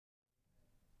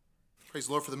Praise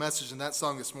the Lord for the message in that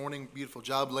song this morning. Beautiful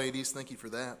job, ladies. Thank you for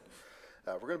that.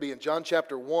 We're going to be in John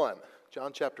chapter 1.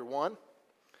 John chapter 1.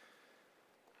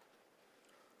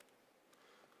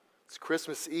 It's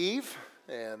Christmas Eve,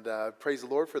 and praise the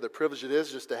Lord for the privilege it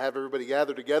is just to have everybody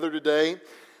gather together today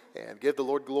and give the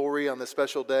Lord glory on this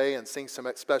special day and sing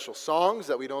some special songs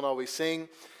that we don't always sing.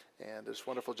 And it's a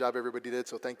wonderful job everybody did,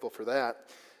 so thankful for that.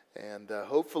 And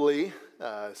hopefully,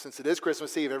 since it is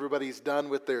Christmas Eve, everybody's done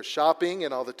with their shopping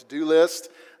and all the to-do list.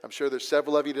 I'm sure there's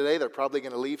several of you today that are probably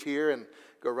going to leave here and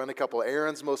go run a couple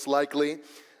errands, most likely.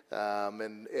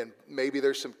 And maybe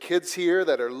there's some kids here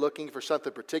that are looking for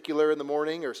something particular in the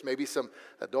morning, or maybe some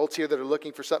adults here that are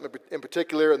looking for something in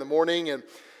particular in the morning.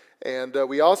 And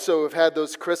we also have had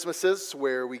those Christmases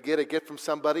where we get a gift from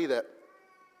somebody that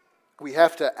we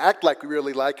have to act like we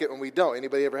really like it when we don't.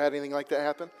 Anybody ever had anything like that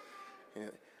happen? Yeah.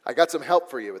 I got some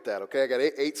help for you with that, okay? I got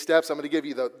eight steps. I'm going to give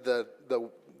you the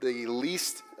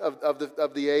least of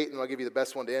the eight, and I'll give you the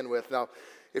best one to end with. Now,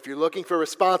 if you're looking for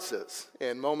responses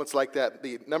in moments like that,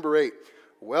 the number 8,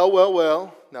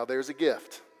 well, now there's a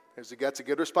gift. That's a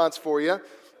good response for you.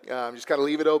 Just kind of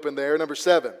leave it open there. Number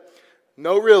 7,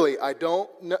 no, really, I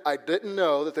didn't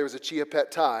know that there was a Chia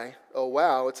Pet tie. Oh,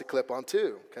 wow, it's a clip-on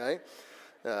too, okay?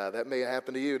 That may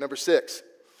happen to you. Number 6,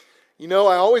 I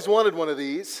always wanted one of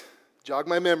these. Jog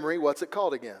my memory, what's it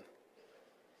called again?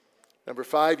 Number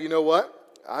 5, you know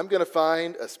what? I'm going to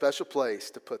find a special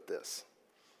place to put this.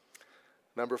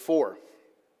 Number 4,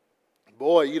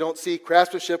 boy, you don't see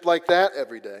craftsmanship like that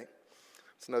every day.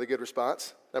 It's another good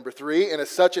response. Number 3, and it's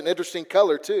such an interesting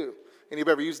color too.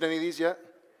 Anybody ever used any of these yet?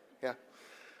 Yeah.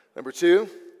 Number 2,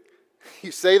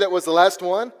 you say that was the last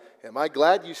one. Am I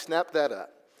glad you snapped that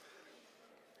up?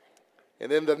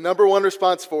 And then the number 1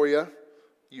 response for you,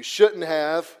 you shouldn't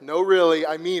have. No, really,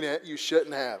 I mean it. You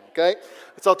shouldn't have, okay?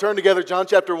 Let's all turn together. John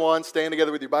chapter 1. Stand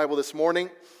together with your Bible this morning.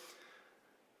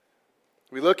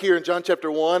 We look here in John chapter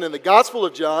 1, and the Gospel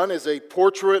of John is a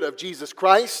portrait of Jesus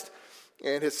Christ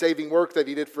and his saving work that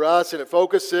he did for us, and it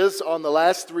focuses on the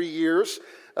last 3 years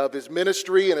of his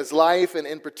ministry and his life, and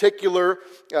in particular,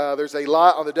 there's a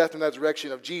lot on the death and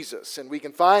resurrection of Jesus. And we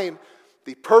can find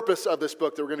the purpose of this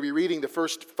book that we're going to be reading the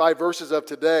first 5 verses of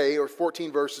today, or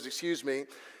 14 verses,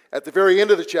 at the very end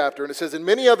of the chapter. And it says, "And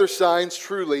many other signs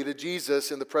truly did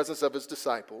Jesus in the presence of his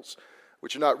disciples,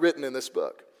 which are not written in this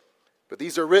book. But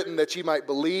these are written that ye might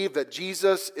believe that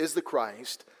Jesus is the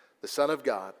Christ, the Son of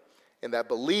God, and that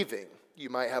believing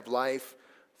you might have life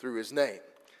through his name."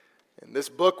 And this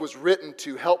book was written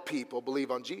to help people believe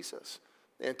on Jesus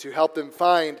and to help them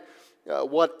find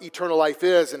what eternal life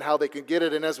is and how they can get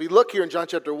it. And as we look here in John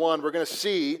chapter 1, we're going to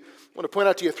see, I want to point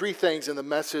out to you 3 things in the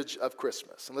message of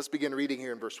Christmas. And let's begin reading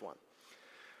here in verse 1.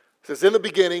 It says, "In the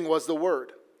beginning was the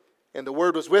Word, and the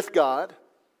Word was with God,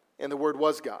 and the Word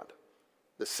was God.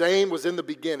 The same was in the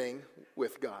beginning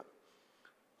with God.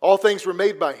 All things were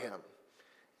made by him,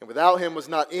 and without him was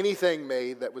not anything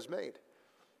made that was made.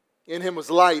 In him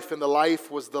was life, and the life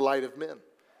was the light of men.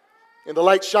 And the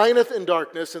light shineth in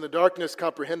darkness, and the darkness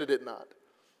comprehended it not.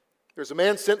 There's a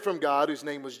man sent from God whose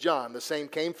name was John. The same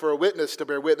came for a witness to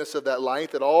bear witness of that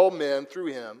light, that all men through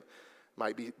him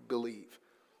might believe.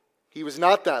 He was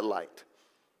not that light,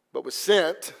 but was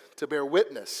sent to bear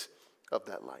witness of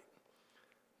that light.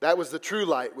 That was the true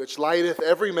light, which lighteth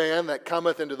every man that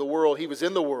cometh into the world. He was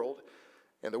in the world,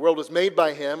 and the world was made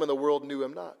by him, and the world knew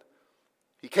him not.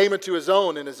 He came into his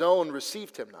own, and his own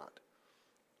received him not.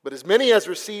 But as many as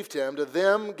received him, to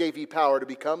them gave he power to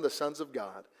become the sons of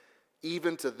God,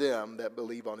 even to them that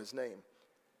believe on his name,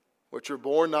 which were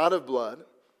born not of blood,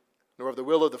 nor of the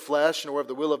will of the flesh, nor of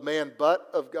the will of man, but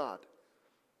of God.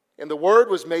 And the Word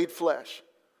was made flesh,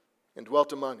 and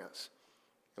dwelt among us.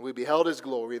 And we beheld his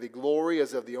glory, the glory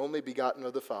as of the only begotten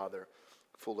of the Father,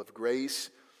 full of grace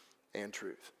and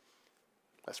truth."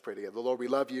 Let's pray together. Lord, we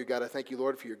love you. God, I thank you,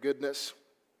 Lord, for your goodness.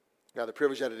 God, the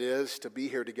privilege that it is to be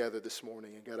here together this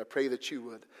morning. And God, I pray that you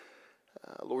would,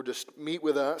 Lord, just meet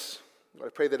with us.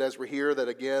 Lord, I pray that as we're here, that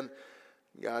again,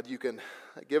 God, you can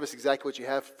give us exactly what you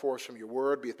have for us from your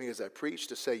word. Be with me as I preach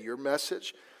to say your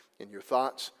message and your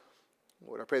thoughts.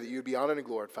 Lord, I pray that you would be honored and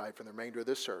glorified for the remainder of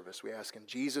this service. We ask in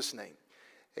Jesus' name,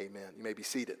 amen. You may be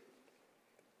seated.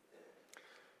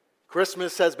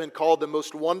 Christmas has been called the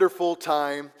most wonderful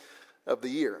time of the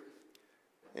year.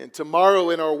 And tomorrow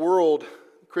in our world,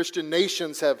 Christian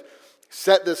nations have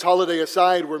set this holiday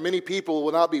aside where many people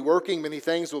will not be working, many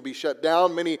things will be shut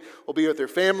down, many will be with their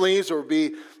families or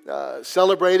be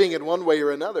celebrating in one way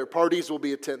or another. Parties will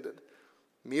be attended,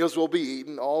 meals will be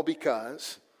eaten, all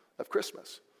because of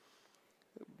Christmas.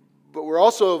 But we're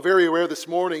also very aware this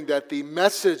morning that the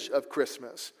message of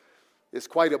Christmas is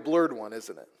quite a blurred one,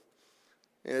 isn't it?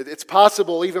 It's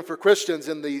possible even for Christians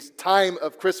in the time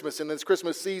of Christmas, in this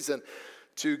Christmas season,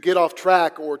 to get off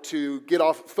track or to get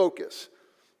off focus.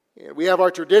 We have our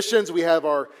traditions, we have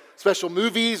our special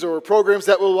movies or programs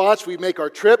that we'll watch, we make our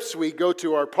trips, we go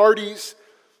to our parties,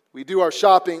 we do our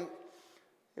shopping,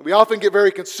 and we often get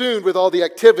very consumed with all the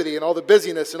activity and all the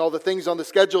busyness and all the things on the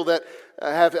schedule that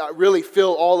have really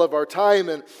fill all of our time.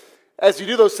 And as you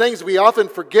do those things, we often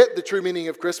forget the true meaning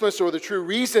of Christmas or the true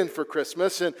reason for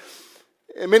Christmas. And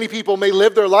many people may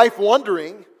live their life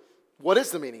wondering, what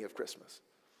is the meaning of Christmas?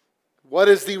 What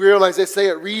is the real, as they say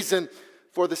it, reason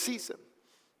for the season?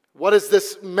 What is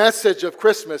this message of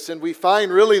Christmas? And we find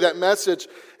really that message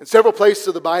in several places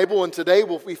of the Bible, and today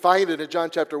we find it in John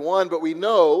chapter 1, but we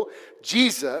know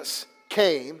Jesus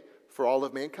came for all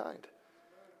of mankind.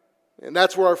 And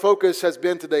that's where our focus has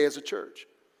been today as a church.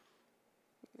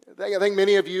 I think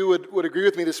many of you would agree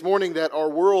with me this morning that our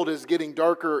world is getting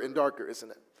darker and darker, isn't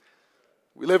it?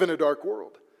 We live in a dark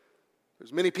world.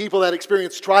 There's many people that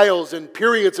experience trials and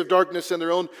periods of darkness in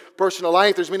their own personal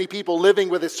life. There's many people living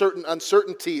with a certain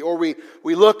uncertainty. Or we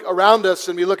look around us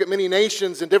and we look at many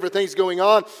nations and different things going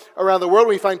on around the world.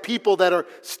 We find people that are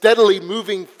steadily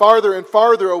moving farther and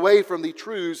farther away from the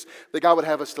truths that God would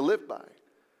have us to live by.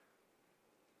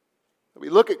 We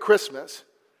look at Christmas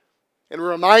and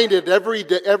we're reminded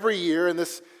every year in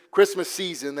this Christmas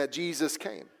season that Jesus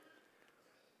came.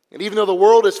 And even though the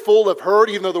world is full of hurt,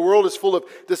 even though the world is full of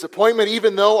disappointment,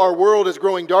 even though our world is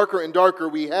growing darker and darker,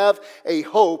 we have a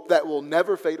hope that will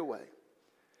never fade away.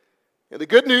 And the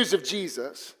good news of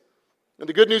Jesus, and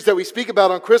the good news that we speak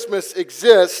about on Christmas,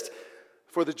 exists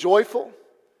for the joyful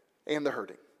and the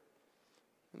hurting.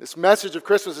 And this message of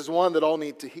Christmas is one that all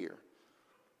need to hear.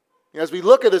 And as we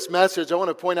look at this message, I want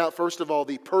to point out, first of all,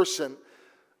 the person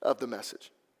of the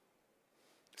message.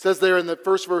 It says there in the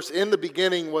first verse, "In the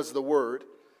beginning was the Word,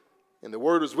 and the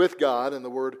Word was with God, and the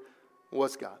Word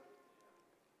was God."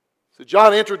 So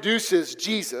John introduces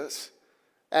Jesus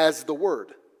as the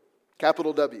Word,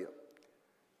 capital W.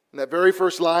 In that very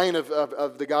first line of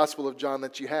the Gospel of John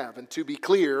that you have. And to be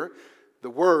clear, the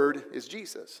Word is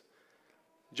Jesus.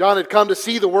 John had come to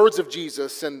see the words of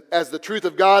Jesus and as the truth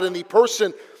of God, and the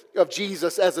person of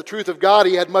Jesus as the truth of God.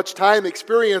 He had much time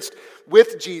experienced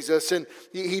with Jesus, and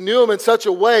he knew him in such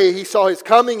a way. He saw his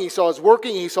coming, he saw his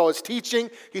working, he saw his teaching,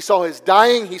 he saw his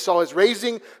dying, he saw his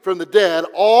raising from the dead,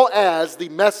 all as the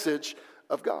message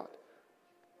of God.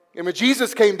 And when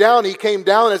Jesus came down, he came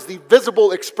down as the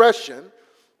visible expression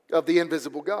of the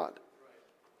invisible God.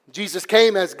 Jesus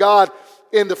came as God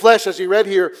in the flesh, as we read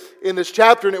here in this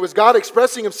chapter, and it was God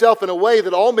expressing himself in a way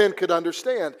that all men could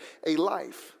understand, a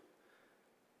life.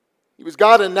 He was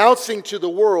God announcing to the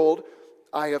world,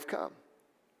 "I have come."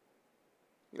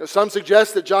 Some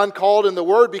suggest that John called in the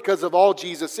Word because of all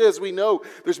Jesus is. We know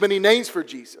there's many names for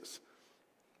Jesus.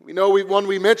 We know one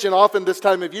we mention often this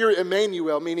time of year,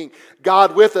 Emmanuel, meaning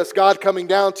God with us, God coming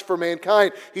down for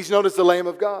mankind. He's known as the Lamb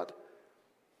of God.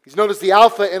 He's known as the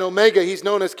Alpha and Omega. He's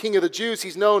known as King of the Jews.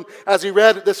 He's known, as we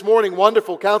read this morning,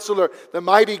 Wonderful Counselor, the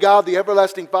Mighty God, the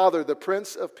Everlasting Father, the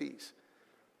Prince of Peace,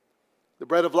 the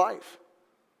Bread of Life.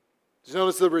 He's known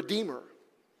as the Redeemer.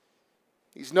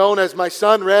 He's known, as my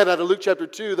son read out of Luke chapter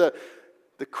 2,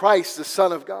 the Christ, the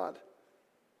Son of God.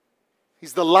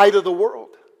 He's the light of the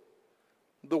world.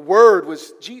 The Word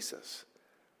was Jesus.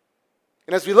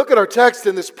 And as we look at our text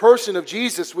in this person of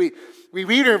Jesus, we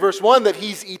read in verse 1 that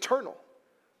He's eternal.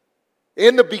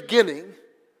 In the beginning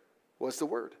was the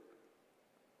Word.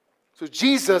 So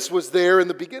Jesus was there in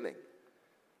the beginning.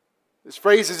 This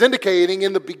phrase is indicating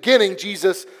in the beginning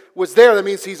Jesus was there. That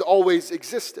means He's always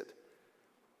existed.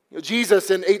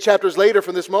 Jesus, in 8 chapters later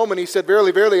from this moment, He said,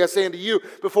 "Verily, verily, I say unto you,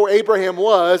 before Abraham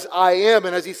was, I am."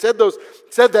 And as He said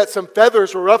that, some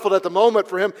feathers were ruffled at the moment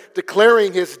for Him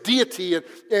declaring His deity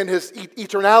and His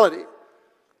eternality.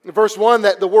 In verse 1,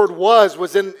 that the word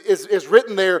is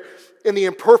written there in the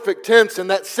imperfect tense, and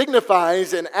that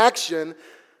signifies an action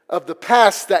of the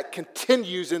past that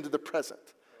continues into the present.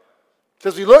 So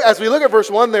as we look at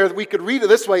verse 1 there, we could read it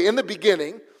this way: "In the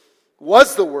beginning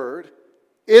was the Word,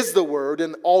 is the Word,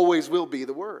 and always will be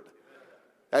the Word."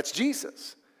 That's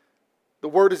Jesus. The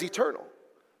Word is eternal.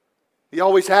 He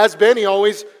always has been, He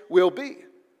always will be.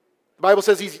 The Bible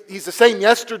says He's the same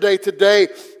yesterday, today,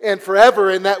 and forever.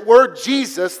 And that word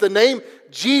Jesus, the name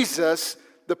Jesus,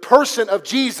 the person of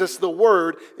Jesus, the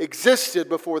Word, existed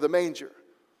before the manger.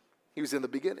 He was in the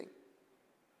beginning.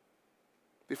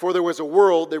 Before there was a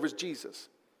world, there was Jesus.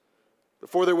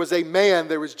 Before there was a man,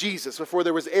 there was Jesus. Before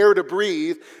there was air to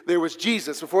breathe, there was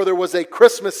Jesus. Before there was a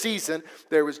Christmas season,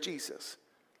 there was Jesus.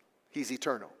 He's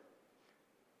eternal.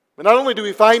 But not only do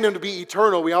we find Him to be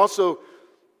eternal, we also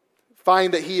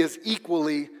find that he is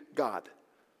equally God.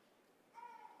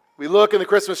 We look in the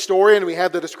Christmas story and we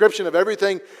have the description of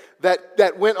everything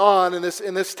that went on in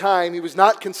this time. He was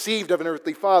not conceived of an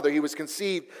earthly father. He was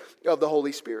conceived of the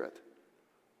Holy Spirit.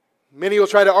 Many will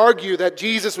try to argue that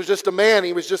Jesus was just a man.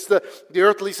 He was just the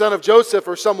earthly son of Joseph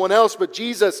or someone else. But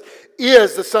Jesus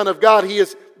is the Son of God. He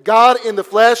is God in the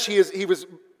flesh. He was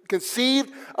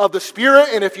conceived of the Spirit.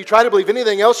 And if you try to believe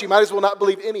anything else, you might as well not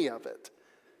believe any of it.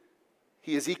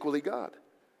 He is equally God.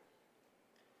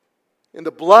 And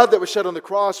the blood that was shed on the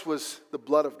cross was the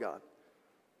blood of God.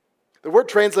 The word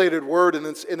translated word in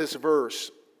this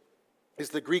verse is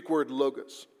the Greek word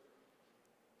logos.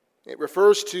 It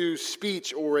refers to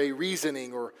speech or a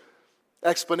reasoning or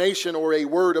explanation or a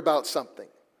word about something.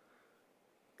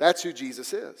 That's who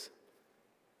Jesus is.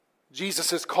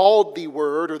 Jesus is called the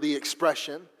Word or the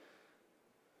expression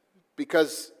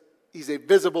because he's a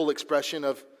visible expression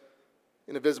of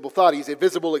an invisible thought. He's a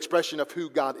visible expression of who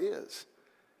God is.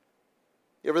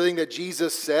 Everything that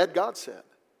Jesus said, God said.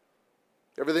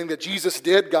 Everything that Jesus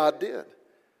did, God did.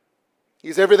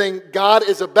 He's everything God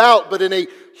is about, but in a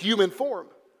human form.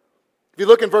 If you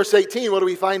look in verse 18, what do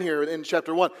we find here in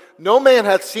chapter 1? No man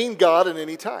hath seen God at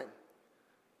any time.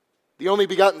 The only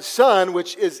begotten Son,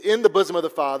 which is in the bosom of the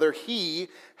Father, he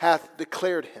hath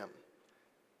declared him.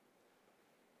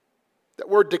 That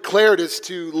word declared is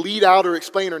to lead out or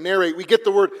explain or narrate. We get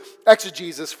the word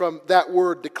exegesis from that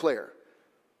word declare.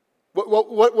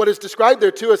 What is described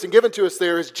there to us and given to us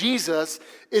there is Jesus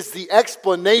is the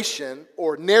explanation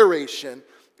or narration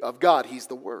of God. He's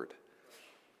the Word.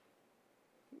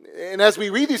 And as we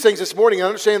read these things this morning, I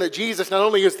understand that Jesus not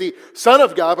only is the Son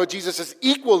of God, but Jesus is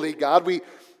equally God. It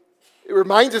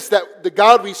reminds us that the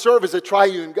God we serve is a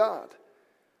triune God.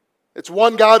 It's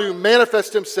one God who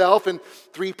manifests himself in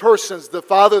three persons, the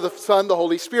Father, the Son, the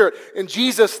Holy Spirit. And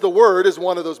Jesus, the Word, is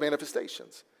one of those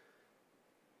manifestations.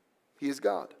 He is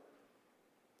God.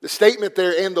 The statement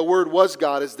there, and the Word was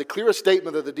God, is the clearest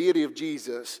statement of the deity of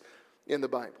Jesus in the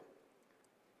Bible.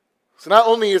 So not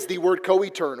only is the Word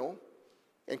co-eternal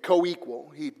and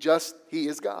co-equal, He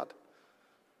is God.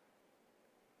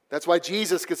 That's why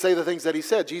Jesus could say the things that He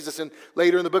said. Jesus,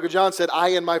 later in the book of John, said, I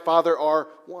and my Father are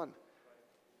one.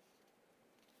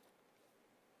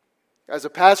 As a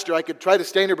pastor, I could try to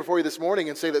stand here before you this morning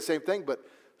and say that same thing, but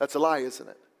that's a lie, isn't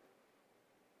it?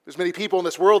 There's many people in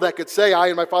this world that could say, I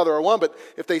and my Father are one, but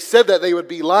if they said that, they would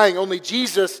be lying. Only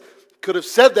Jesus could have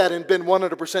said that and been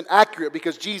 100% accurate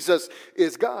because Jesus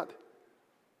is God.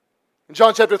 In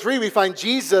John chapter 3, we find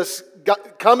Jesus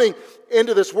coming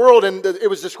into this world, and it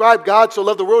was described, God so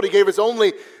loved the world, He gave His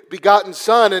only begotten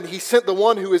Son, and He sent the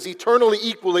one who is eternally,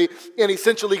 equally, and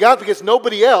essentially God, because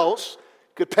nobody else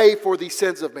could pay for the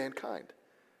sins of mankind.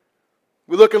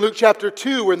 We look in Luke chapter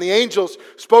 2 when the angels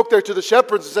spoke there to the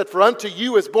shepherds and said, for unto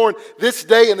you is born this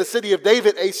day in the city of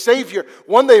David a Savior,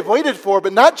 one they've waited for,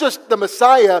 but not just the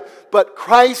Messiah, but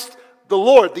Christ the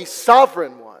Lord, the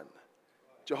sovereign one,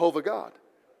 Jehovah God.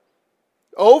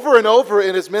 Over and over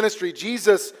in His ministry,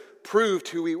 Jesus proved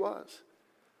who He was.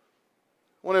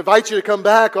 I want to invite you to come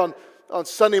back on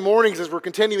Sunday mornings as we're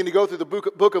continuing to go through the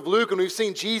book of Luke, and we've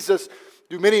seen Jesus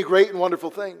do many great and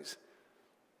wonderful things.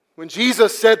 When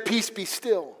Jesus said, peace be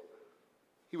still,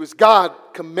 He was God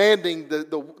commanding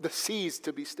the seas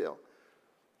to be still.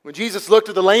 When Jesus looked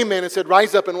at the lame man and said,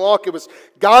 rise up and walk, it was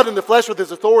God in the flesh with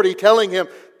His authority telling him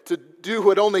to do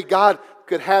what only God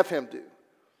could have him do.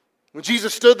 When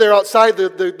Jesus stood there outside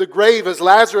the grave as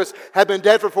Lazarus had been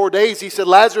dead for 4 days, He said,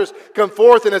 Lazarus, come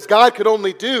forth, and as God could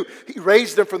only do, He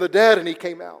raised him from the dead and he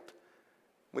came out.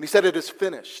 When He said it is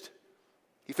finished,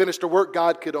 He finished a work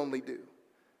God could only do.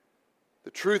 The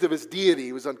truth of His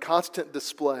deity was on constant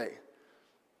display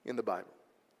in the Bible.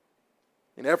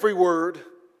 In every word,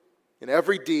 in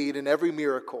every deed, in every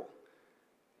miracle,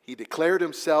 He declared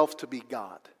Himself to be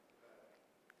God.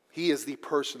 He is the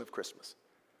person of Christmas.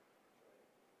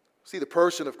 See, the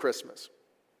person of Christmas.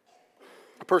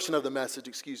 The person of the message,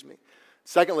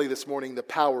 Secondly, this morning, the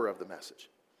power of the message.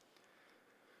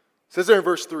 It says there in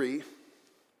verse 3,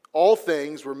 all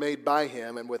things were made by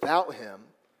Him, and without Him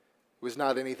was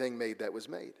not anything made that was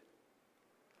made.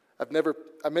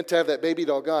 I meant to have that baby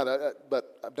doll gone,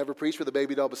 but I've never preached with a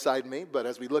baby doll beside me. But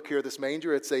as we look here at this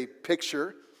manger, it's a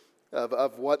picture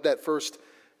of what that first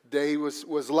day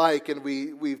was like. And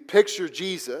we picture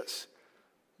Jesus,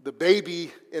 the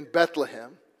baby in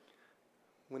Bethlehem,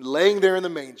 when laying there in the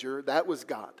manger, that was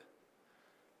God.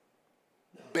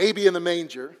 Baby in the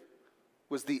manger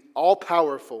was the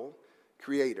all-powerful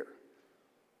Creator.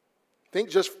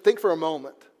 Think for a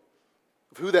moment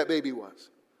of who that baby was.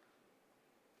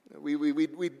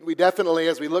 We definitely,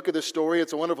 as we look at this story,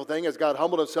 it's a wonderful thing as God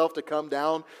humbled himself to come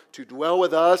down to dwell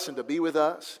with us and to be with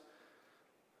us.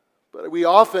 But we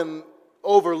often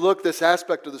overlook this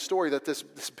aspect of the story, that this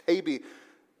baby,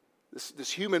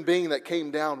 this human being that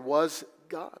came down was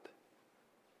God.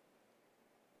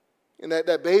 And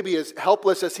that baby, as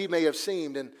helpless as he may have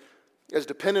seemed and as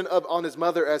dependent on his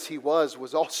mother as he was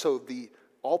also the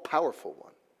all-powerful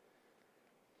one.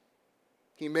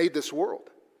 He made this world.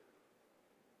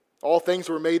 All things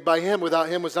were made by him. Without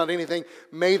him was not anything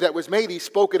made that was made. He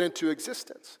spoke it into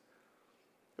existence.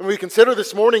 And we consider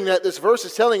this morning that this verse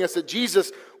is telling us that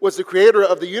Jesus was the creator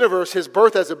of the universe. His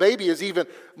birth as a baby is even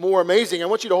more amazing. I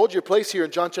want you to hold your place here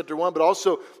in John chapter 1, but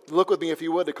also look with me, if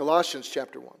you would, to Colossians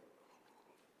chapter 1.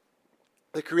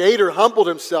 The Creator humbled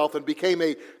himself and became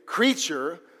a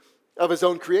creature of his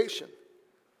own creation.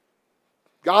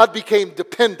 God became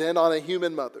dependent on a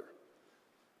human mother.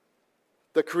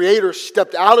 The Creator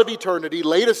stepped out of eternity,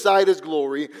 laid aside his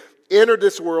glory, entered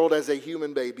this world as a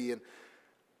human baby, and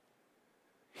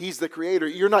he's the Creator.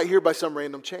 You're not here by some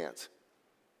random chance.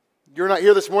 You're not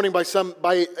here this morning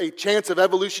by a chance of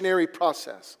evolutionary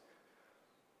process.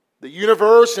 The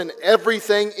universe and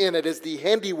everything in it is the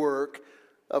handiwork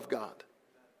of God,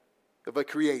 of a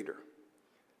Creator.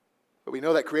 But we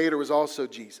know that Creator was also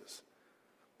Jesus.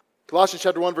 Colossians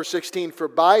chapter 1, verse 16, for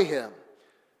by him,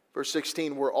 verse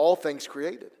 16, were all things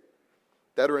created,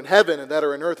 that are in heaven and that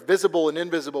are in earth, visible and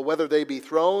invisible, whether they be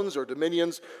thrones or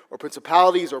dominions or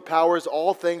principalities or powers,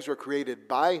 all things were created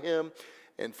by him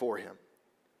and for him.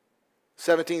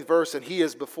 17th verse, and he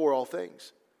is before all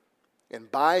things,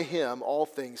 and by him all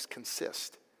things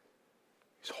consist.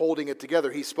 He's holding it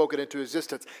together. He's spoken into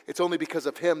existence. It's only because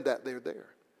of him that they're there.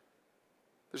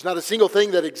 There's not a single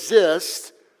thing that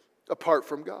exists apart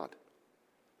from God.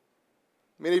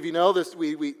 Many of you know this.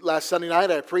 We last Sunday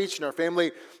night I preached and our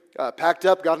family packed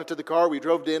up, got into the car. We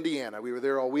drove to Indiana. We were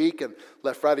there all week and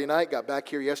left Friday night. Got back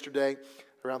here yesterday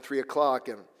around 3 o'clock.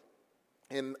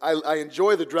 And I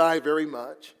enjoy the drive very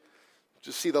much.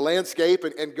 Just see the landscape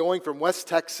and going from West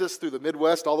Texas through the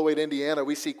Midwest all the way to Indiana,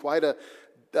 we see quite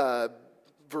a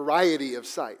variety of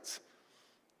sights.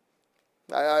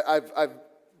 I've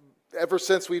ever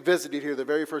since we visited here the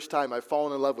very first time, I've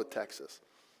fallen in love with Texas.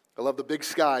 I love the big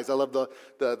skies. I love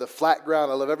the flat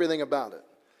ground. I love everything about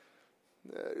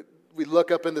it. We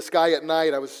look up in the sky at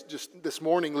night. I was just this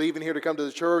morning leaving here to come to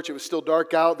the church. It was still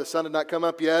dark out. The sun had not come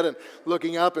up yet. And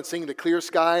looking up and seeing the clear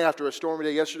sky after a stormy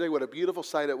day yesterday, what a beautiful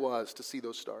sight it was to see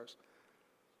those stars.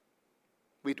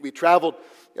 We traveled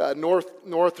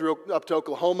north through up to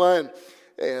Oklahoma,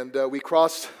 and we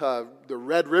crossed the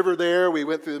Red River there. We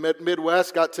went through the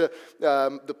Midwest, got to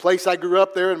the place I grew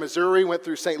up there in Missouri, went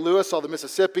through St. Louis, saw the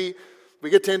Mississippi. We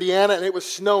get to Indiana, and it was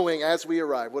snowing as we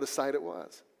arrived. What a sight it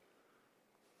was.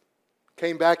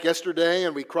 Came back yesterday,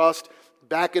 and we crossed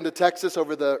back into Texas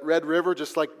over the Red River,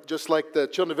 just like the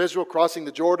children of Israel crossing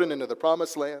the Jordan into the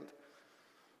Promised Land.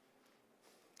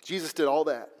 Jesus did all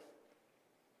that.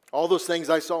 All those things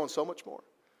I saw and so much more.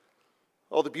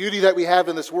 All the beauty that we have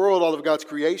in this world, all of God's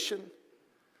creation,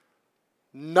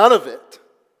 none of it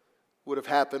would have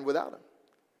happened without him.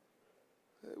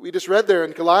 We just read there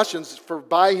in Colossians, for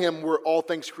by him were all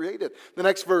things created. The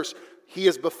next verse, he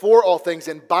is before all things,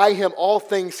 and by him all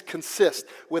things consist.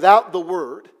 Without the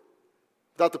word,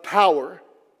 without the power,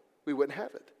 we wouldn't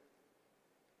have it.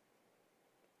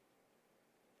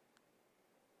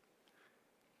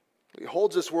 He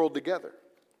holds this world together.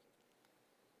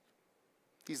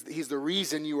 He's the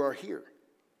reason you are here.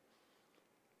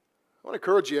 I want to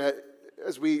encourage you,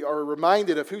 as we are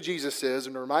reminded of who Jesus is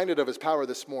and reminded of his power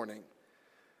this morning,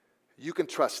 you can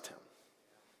trust him.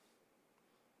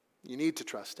 You need to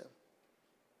trust him.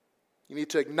 You need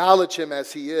to acknowledge him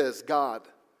as he is, God.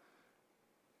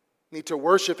 You need to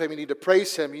worship him. You need to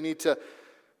praise him. You need to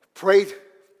pray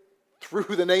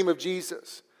through the name of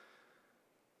Jesus.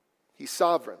 He's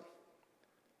sovereign.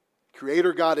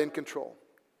 Creator God in control.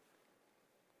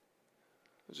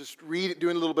 I was just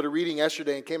doing a little bit of reading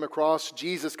yesterday and came across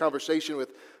Jesus' conversation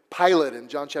with Pilate in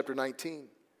John chapter 19.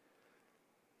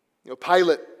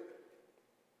 Pilate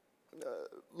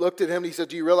looked at him and he said,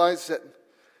 do you realize that,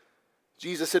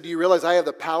 Jesus said, do you realize I have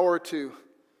the power to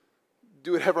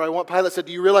do whatever I want? Pilate said,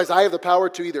 do you realize I have the power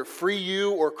to either free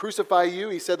you or crucify you?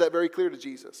 He said that very clear to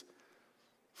Jesus.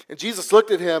 And Jesus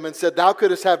looked at him and said, thou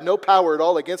couldst have no power at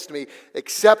all against me,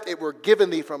 except it were given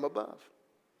thee from above.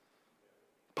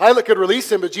 Pilate could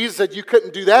release him, but Jesus said, you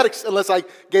couldn't do that unless I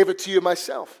gave it to you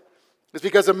myself. It's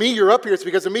because of me you're up here. It's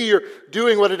because of me you're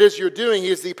doing what it is you're doing. He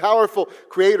is the powerful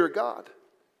Creator God.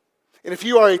 And if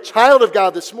you are a child of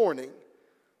God this morning,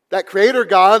 that Creator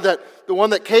God, that the one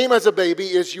that came as a baby,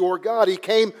 is your God. He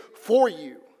came for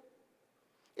you.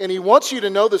 And He wants you to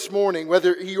know this morning,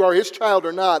 whether you are His child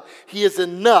or not, He is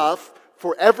enough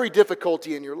for every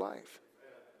difficulty in your life.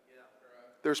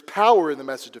 There's power in the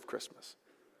message of Christmas.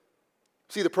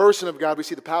 See the person of God, we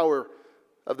see the power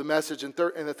of the message, and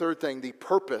the third thing, the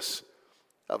purpose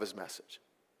of His message.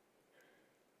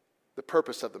 The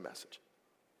purpose of the message.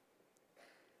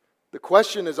 The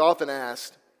question is often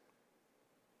asked,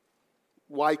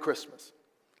 why Christmas?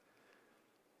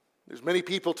 There's many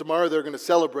people tomorrow that are going to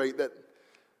celebrate that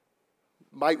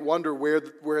might wonder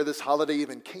where this holiday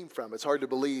even came from. It's hard to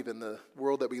believe in the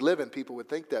world that we live in, people would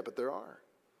think that, but there are.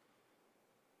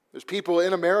 There's people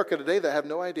in America today that have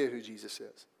no idea who Jesus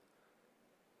is.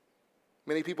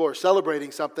 Many people are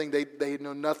celebrating something they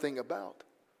know nothing about.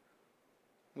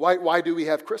 Why do we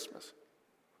have Christmas?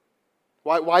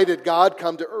 Why did God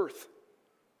come to earth?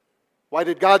 Why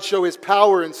did God show His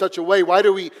power in such a way? Why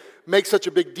do we make such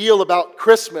a big deal about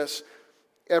Christmas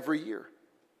every year?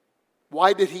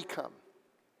 Why did He come?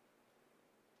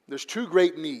 There's two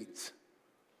great needs.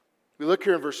 We look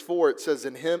here in verse 4, it says,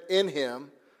 in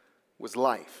him was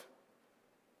life,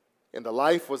 and the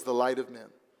life was the light of men.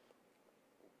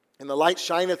 And the light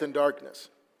shineth in darkness,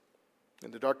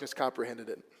 and the darkness comprehended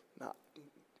it not.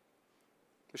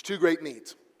 There's two great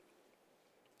needs.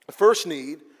 The first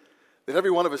need that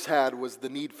every one of us had was the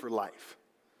need for life.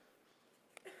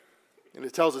 And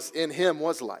it tells us in Him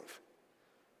was life.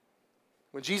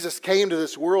 When Jesus came to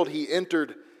this world, He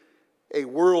entered a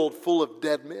world full of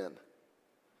dead men.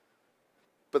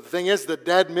 But the thing is, the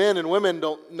dead men and women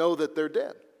don't know that they're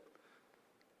dead.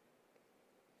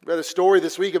 I read a story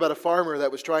this week about a farmer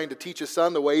that was trying to teach his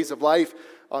son the ways of life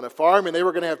on a farm, and they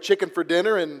were going to have chicken for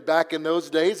dinner, and back in those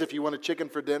days, if you wanted chicken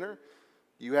for dinner,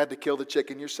 you had to kill the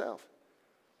chicken yourself.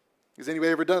 Has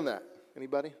anybody ever done that?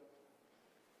 Anybody?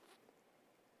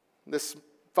 This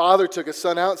father took his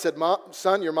son out and said,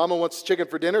 son, your mama wants chicken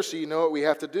for dinner, so you know what we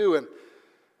have to do. And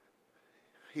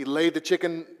he laid the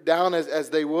chicken down as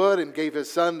they would and gave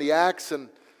his son the axe and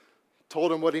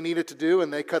told him what he needed to do.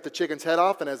 And they cut the chicken's head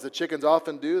off. And as the chickens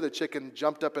often do, the chicken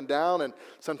jumped up and down and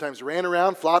sometimes ran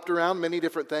around, flopped around, many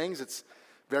different things. It's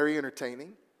very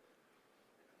entertaining.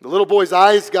 The little boy's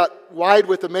eyes got wide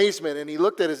with amazement. And he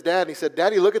looked at his dad and he said,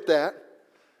 Daddy, look at that.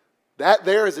 That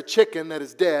there is a chicken that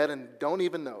is dead and don't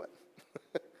even know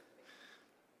it.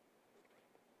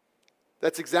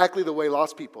 That's exactly the way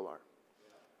lost people are.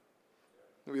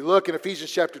 We look in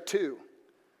Ephesians chapter 2.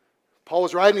 Paul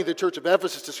was writing to the church of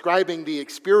Ephesus describing the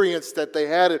experience that they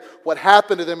had and what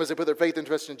happened to them as they put their faith and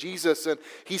trust in Jesus. And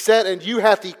he said, and you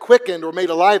hath He quickened or made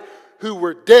alive who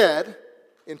were dead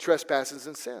in trespasses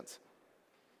and sins.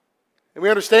 And we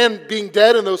understand being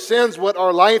dead in those sins, what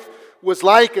our life was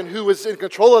like and who was in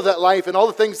control of that life and all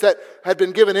the things that had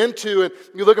been given into. And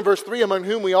you look in verse 3, among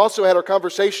whom we also had our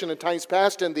conversation in times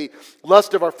past in the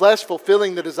lust of our flesh,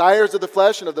 fulfilling the desires of the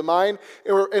flesh and of the mind,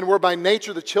 and were by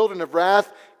nature the children of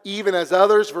wrath, even as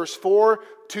others. Verse 4,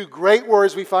 two great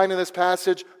words we find in this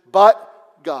passage,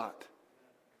 but God.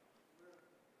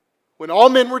 When all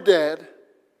men were dead,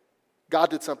 God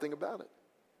did something about it.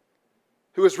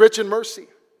 Who is rich in mercy.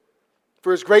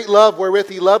 For His great love wherewith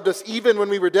He loved us, even when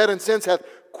we were dead in sins, hath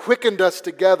quickened us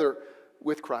together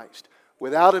with Christ.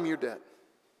 Without Him, you're dead.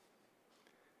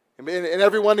 And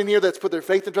everyone in here that's put their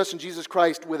faith and trust in Jesus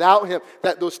Christ, without Him,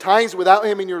 that those times without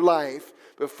Him in your life,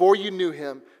 before you knew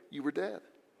Him, you were dead.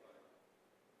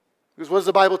 Because what does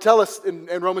the Bible tell us in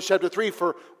Romans chapter 3?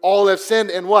 For all have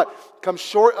sinned and what? Come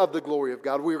short of the glory of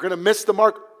God. We're going to miss the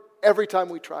mark every time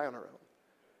we try on our own.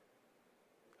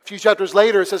 A few chapters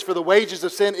later, it says, for the wages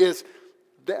of sin is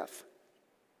death.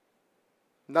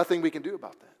 Nothing we can do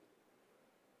about that.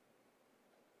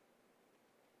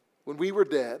 When we were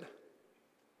dead,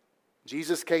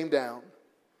 Jesus came down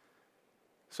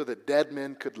so that dead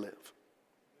men could live.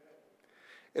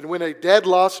 And when a dead,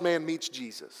 lost man meets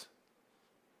Jesus,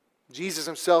 Jesus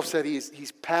Himself said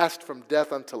he's passed from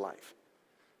death unto life.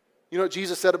 You know what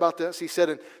Jesus said about this? He said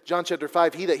in John chapter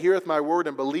 5, He that heareth my word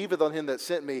and believeth on Him that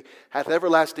sent me hath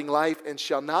everlasting life and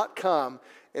shall not come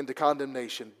into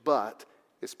condemnation, but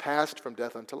is passed from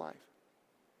death unto life.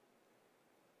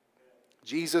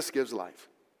 Jesus gives life.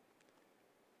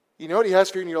 You know what He has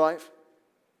for you in your life?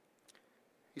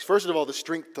 He's first of all the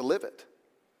strength to live it.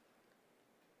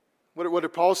 What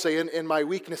did Paul say? In my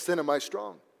weakness then am I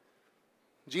strong.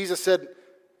 Jesus said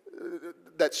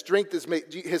that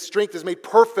His strength is made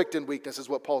perfect in weakness, is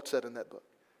what Paul said in that book.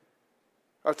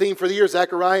 Our theme for the year,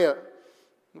 Zechariah.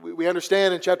 We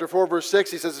understand in chapter 4, verse 6,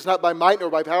 he says, it's not by might nor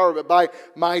by power, but by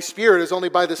my Spirit. It's only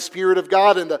by the Spirit of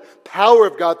God and the power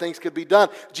of God things could be done.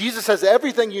 Jesus has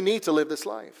everything you need to live this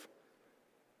life.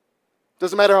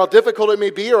 Doesn't matter how difficult it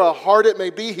may be or how hard it may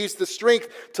be, He's the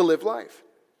strength to live life.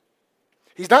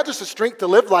 He's not just the strength to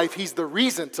live life, He's the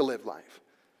reason to live life.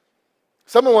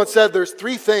 Someone once said there's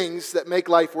 3 things that make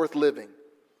life worth living: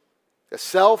 a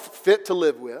self fit to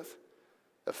live with,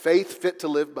 a faith fit to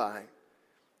live by,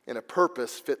 and a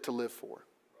purpose fit to live for.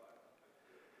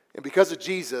 And because of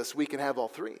Jesus, we can have all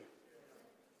 3.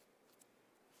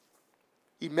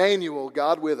 Emmanuel,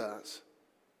 God with us,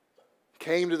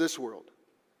 came to this world.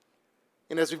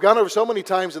 And as we've gone over so many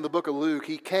times in the book of Luke,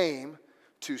 He came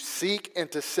to seek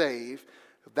and to save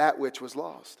that which was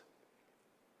lost.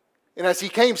 And as He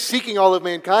came seeking all of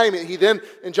mankind, He then,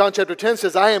 in John chapter 10,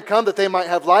 says, I am come that they might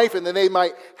have life and that they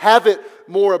might have it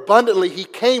more abundantly. He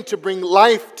came to bring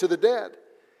life to the dead.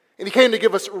 And He came to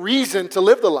give us reason to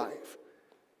live the life.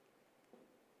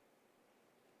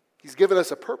 He's given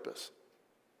us a purpose.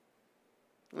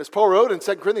 And as Paul wrote in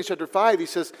 2 Corinthians chapter 5, he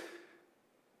says,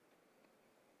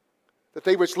 that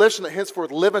they which live shall not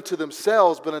henceforth live unto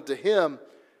themselves, but unto Him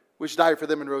which died for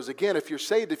them and rose again. If you're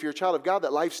saved, if you're a child of God,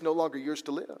 that life's no longer yours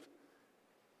to live.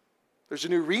 There's a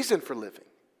new reason for living.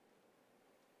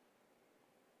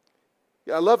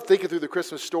 Yeah, I love thinking through the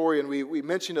Christmas story, and we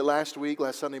mentioned it last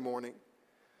Sunday morning,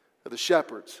 of the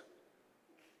shepherds.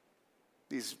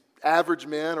 These average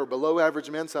men, or below average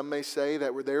men, some may say,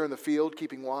 that were there in the field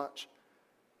keeping watch.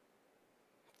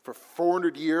 For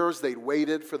 400 years, they'd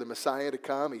waited for the Messiah to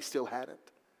come. He still hadn't.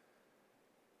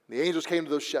 The angels came to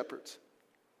those shepherds,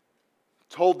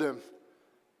 told them,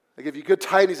 I give you good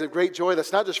tidings of great joy.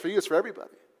 That's not just for you, it's for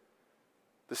everybody.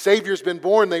 The Savior's been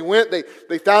born. They went,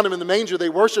 they found Him in the manger. They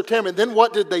worshiped Him. And then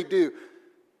what did they do?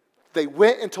 They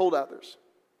went and told others.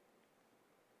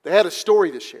 They had a story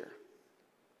to share.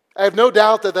 I have no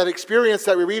doubt that experience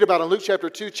that we read about in Luke chapter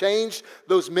 2 changed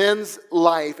those men's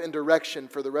life and direction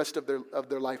for the rest of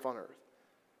their life on earth.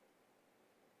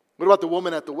 What about the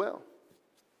woman at the well?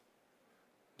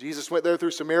 Jesus went there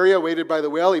through Samaria, waited by the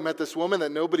well. He met this woman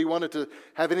that nobody wanted to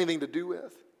have anything to do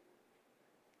with.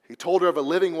 He told her of a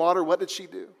living water. What did she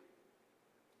do?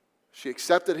 She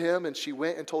accepted Him, and she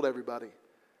went and told everybody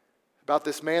about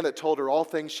this man that told her all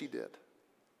things she did.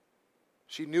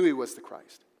 She knew He was the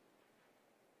Christ.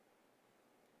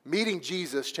 Meeting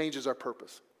Jesus changes our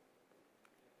purpose.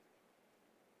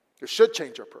 It should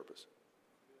change our purpose.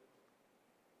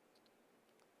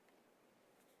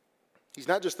 He's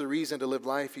not just the reason to live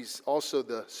life, He's also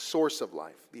the source of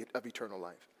life, of eternal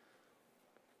life.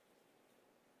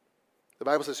 The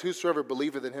Bible says, whosoever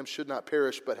believeth in Him should not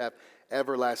perish, but have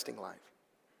everlasting life.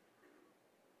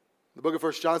 The book of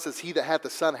 1 John says, he that hath the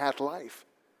Son hath life.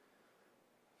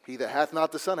 He that hath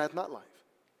not the Son hath not life.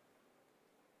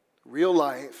 Real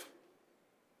life,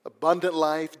 abundant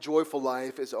life, joyful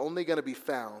life is only going to be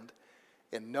found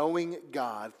in knowing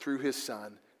God through His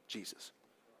Son, Jesus.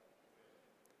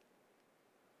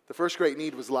 The first great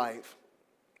need was life.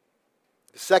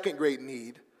 The second great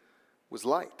need was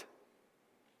light.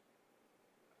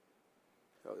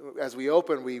 As we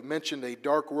open, we mentioned a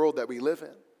dark world that we live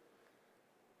in.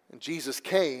 And Jesus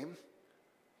came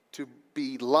to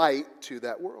be light to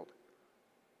that world.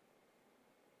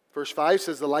 Verse 5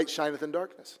 says, the light shineth in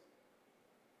darkness.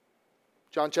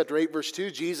 John chapter 8, verse 2,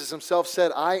 Jesus Himself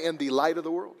said, I am the light of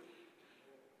the world.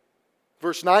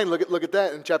 Verse 9, look at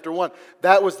that in chapter 1.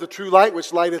 That was the true light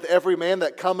which lighteth every man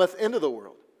that cometh into the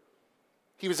world.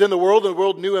 He was in the world, and the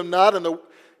world knew Him not, and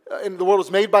the world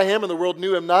was made by Him, and the world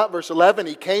knew Him not. Verse 11,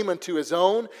 He came unto His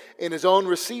own, and His own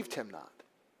received Him not.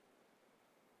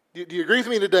 Do you agree with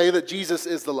me today that Jesus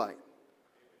is the light?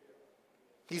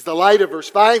 He's the light of verse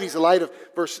 5. He's the light of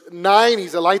verse 9.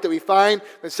 He's the light that we find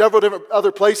in several different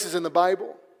other places in the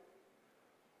Bible.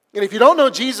 And if you don't know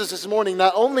Jesus this morning,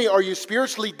 not only are you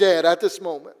spiritually dead at this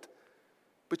moment,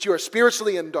 but you are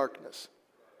spiritually in darkness.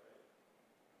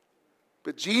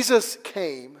 But Jesus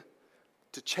came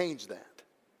to change that.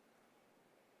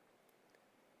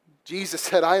 Jesus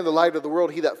said, I am the light of the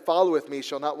world. He that followeth me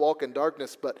shall not walk in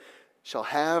darkness, but shall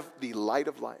have the light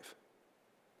of life.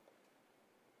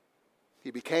 He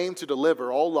became to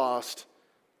deliver all lost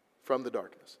from the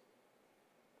darkness.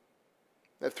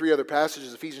 I have 3 other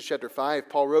passages. Ephesians chapter 5,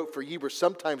 Paul wrote, for ye were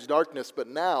sometimes darkness, but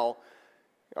now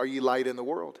are ye light in the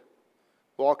world.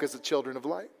 Walk as the children of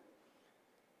light.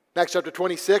 Acts chapter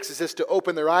 26 is this, to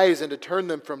open their eyes and to turn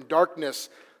them from darkness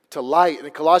to light. And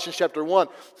in Colossians chapter 1,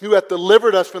 who hath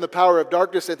delivered us from the power of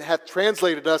darkness and hath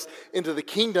translated us into the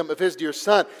kingdom of His dear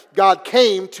Son. God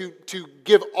came to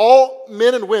give all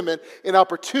men and women an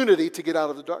opportunity to get out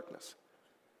of the darkness.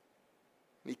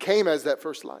 He came as that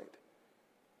first light.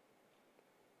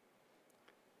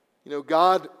 You know,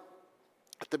 God,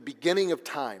 at the beginning of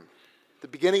time, the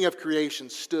beginning of creation,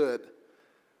 stood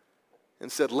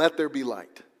and said, "Let there be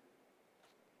light."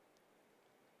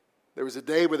 There was a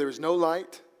day where there was no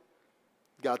light.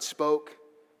 God spoke.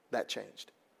 That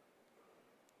changed.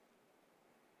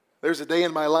 There's a day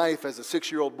in my life as a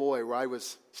 6-year-old boy where I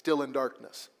was still in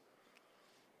darkness.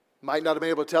 Might not have been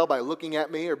able to tell by looking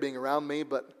at me or being around me,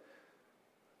 but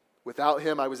without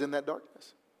him, I was in that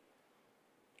darkness.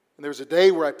 And there was a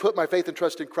day where I put my faith and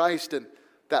trust in Christ, and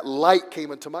that light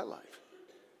came into my life.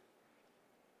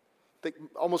 I think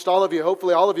almost all of you,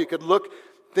 hopefully all of you, could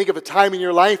think of a time in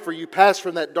your life where you passed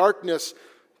from that darkness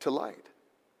to light.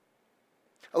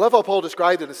 I love how Paul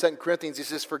described it in 2 Corinthians. He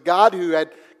says, "For God, who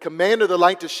had commanded the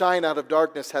light to shine out of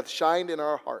darkness, hath shined in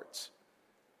our hearts."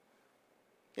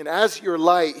 And as your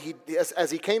light, as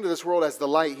he came to this world as the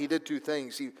light, he did 2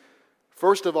 things. He,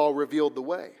 first of all, revealed the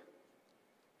way.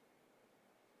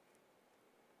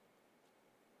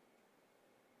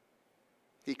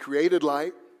 He created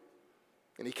light,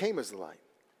 and he came as the light.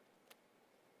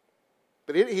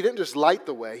 But he didn't just light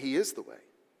the way, he is the way.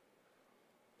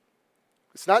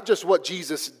 It's not just what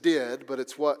Jesus did, but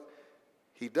it's what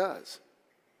he does.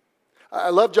 I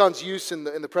love John's use in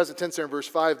the present tense there in verse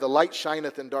 5, "The light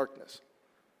shineth in darkness."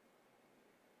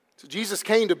 So Jesus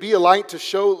came to be a light to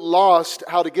show lost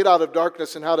how to get out of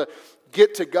darkness and how to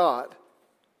get to God.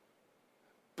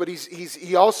 But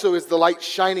he also is the light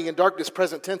shining in darkness,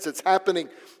 present tense. It's happening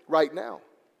right now.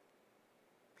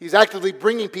 He's actively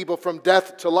bringing people from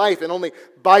death to life, and only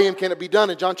by him can it be done.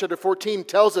 And John chapter 14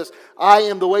 tells us, "I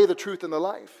am the way, the truth, and the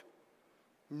life.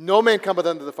 No man cometh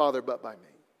unto the Father but by me."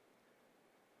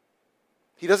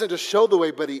 He doesn't just show the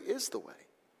way, but he is the way.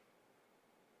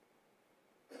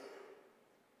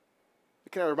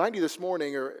 Can I remind you this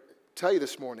morning, or tell you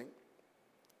this morning,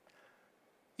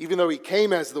 even though he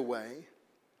came as the way,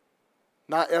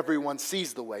 not everyone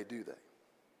sees the way, do they?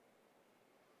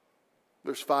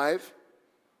 Verse 5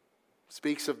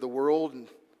 speaks of the world and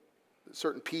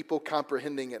certain people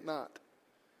comprehending it not.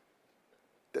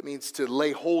 That means to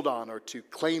lay hold on or to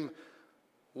claim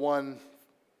one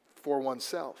for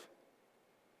oneself.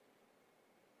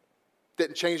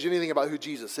 Didn't change anything about who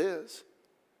Jesus is.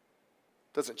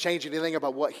 Doesn't change anything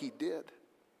about what he did.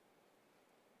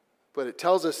 But it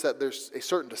tells us that there's a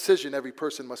certain decision every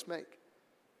person must make.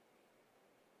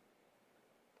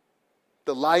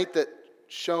 The light that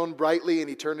shone brightly in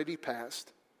eternity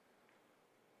past,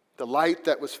 the light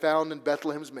that was found in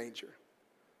Bethlehem's manger,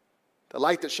 the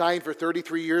light that shined for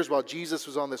 33 years while Jesus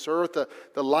was on this earth,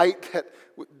 the light that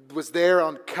was there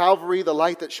on Calvary, the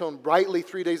light that shone brightly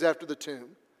 3 days after the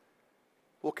tomb,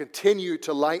 will continue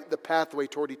to light the pathway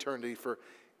toward eternity for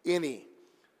any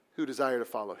who desire to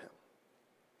follow him.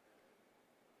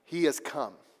 He has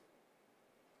come,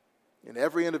 and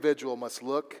every individual must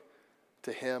look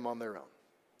to him on their own.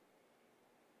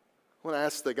 I want to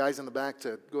ask the guys in the back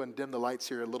to go ahead and dim the lights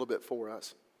here a little bit for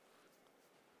us.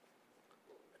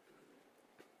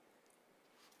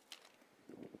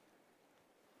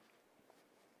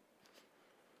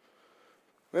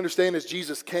 We understand as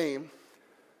Jesus came,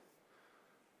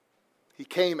 he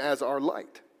came as our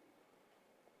light.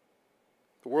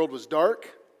 The world was dark,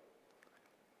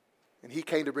 and he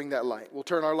came to bring that light. We'll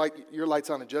turn your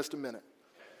lights on in just a minute.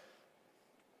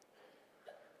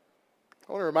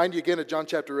 I want to remind you again of John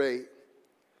chapter 8. It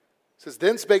says,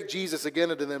 "Then spake Jesus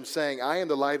again unto them, saying, I am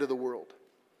the light of the world.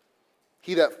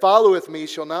 He that followeth me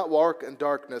shall not walk in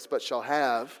darkness, but shall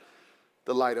have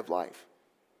the light of life."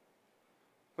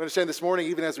 We understand this morning,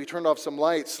 even as we turned off some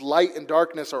lights, light and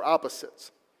darkness are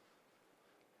opposites.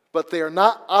 But they are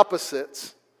not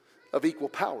opposites of equal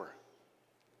power.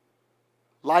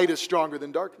 Light is stronger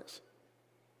than darkness.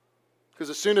 Because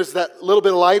as soon as that little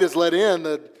bit of light is let in,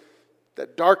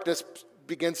 that darkness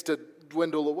begins to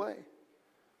dwindle away.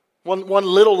 One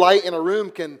little light in a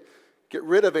room can get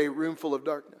rid of a room full of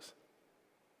darkness.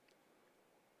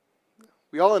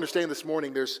 We all understand this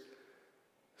morning there's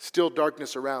still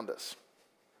darkness around us.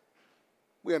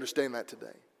 We understand that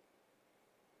today.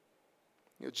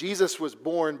 Jesus was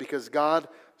born because God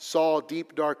saw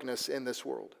deep darkness in this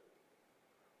world.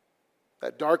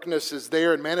 That darkness is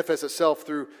there and manifests itself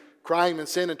through crime and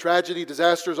sin and tragedy,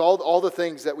 disasters, all the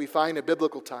things that we find in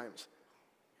biblical times.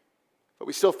 But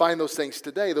we still find those things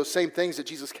today. Those same things that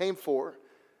Jesus came for,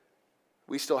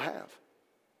 we still have.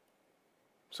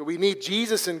 So we need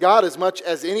Jesus and God as much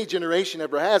as any generation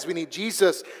ever has. We need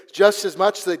Jesus just as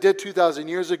much as they did 2,000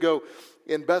 years ago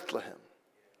in Bethlehem.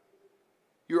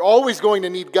 You're always going to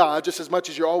need God just as much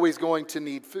as you're always going to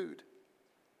need food.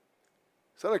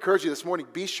 So I encourage you this morning,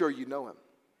 be sure you know him.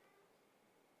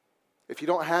 If you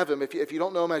don't have him, if you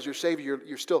don't know him as your Savior,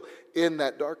 you're still in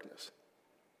that darkness.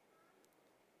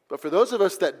 But for those of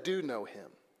us that do know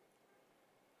him,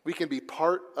 We can be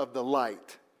part of the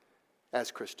light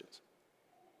as Christians.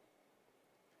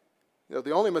 You know,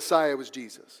 the only Messiah was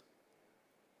Jesus.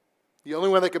 The only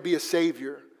one that could be a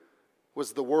Savior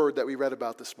was the Word that we read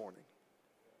about this morning.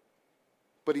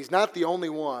 But He's not the only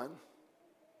one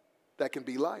that can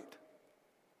be light.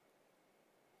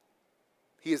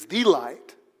 He is the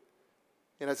light.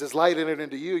 And as His light entered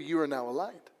into you, you are now a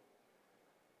light.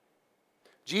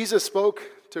 Jesus spoke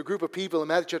to a group of people in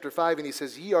Matthew chapter 5, and He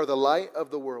says, "Ye are the light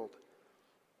of the world.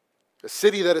 A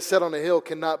city that is set on a hill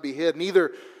cannot be hid.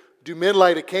 Neither do men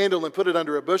light a candle and put it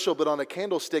under a bushel, but on a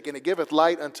candlestick, and it giveth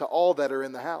light unto all that are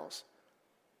in the house."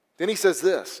 Then He says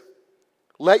this,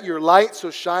 "Let your light so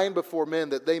shine before men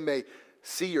that they may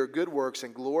see your good works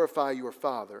and glorify your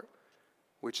Father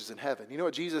which is in heaven." You know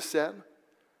what Jesus said?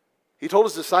 He told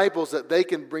His disciples that they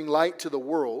can bring light to the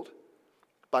world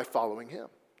by following Him.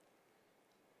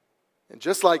 And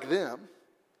just like them,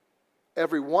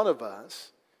 every one of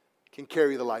us can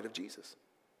carry the light of Jesus.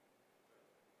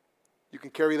 You can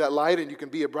carry that light, and you can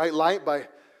be a bright light by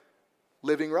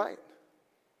living right,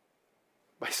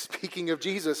 by speaking of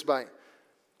Jesus, by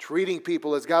treating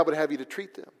people as God would have you to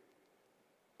treat them,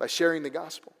 by sharing the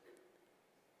gospel.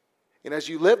 And as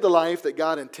you live the life that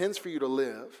God intends for you to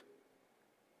live,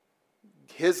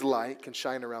 His light can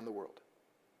shine around the world.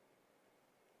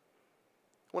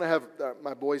 I want to have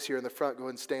my boys here in the front go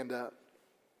ahead and stand up.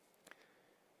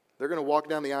 They're going to walk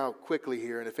down the aisle quickly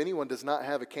here, and if anyone does not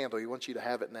have a candle, He wants you to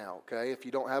have it now, okay? If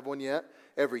you don't have one yet,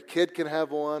 every kid can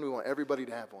have one. We want everybody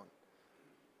to have one.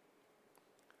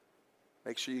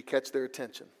 Make sure you catch their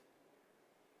attention.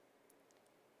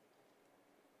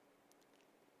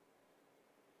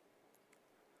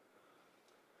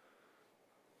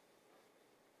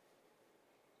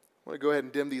 I want to go ahead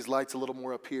and dim these lights a little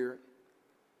more up here.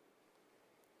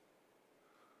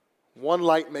 One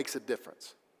light makes a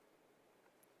difference.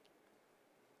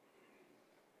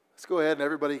 Let's go ahead and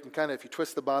everybody can kind of, if you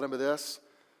twist the bottom of this,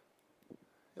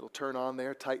 it'll turn on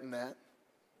there, tighten that.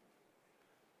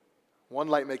 One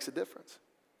light makes a difference.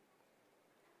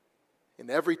 And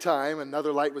every time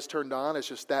another light was turned on, it's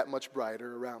just that much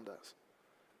brighter around us.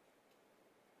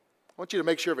 I want you to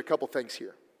make sure of a couple things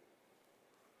here.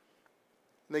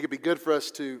 I think it'd be good for us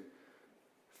to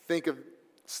think of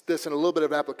this in a little bit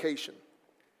of application.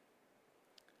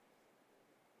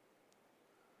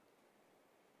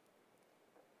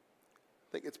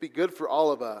 I think it's be good for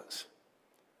all of us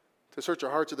to search our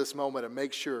hearts at this moment and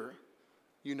make sure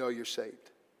you know you're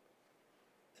saved.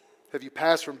 Have you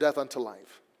passed from death unto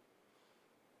life?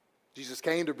 Jesus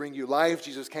came to bring you life.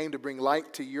 Jesus came to bring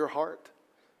light to your heart.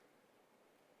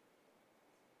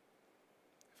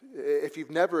 If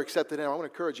you've never accepted Him, I want to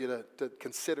encourage you to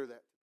consider that.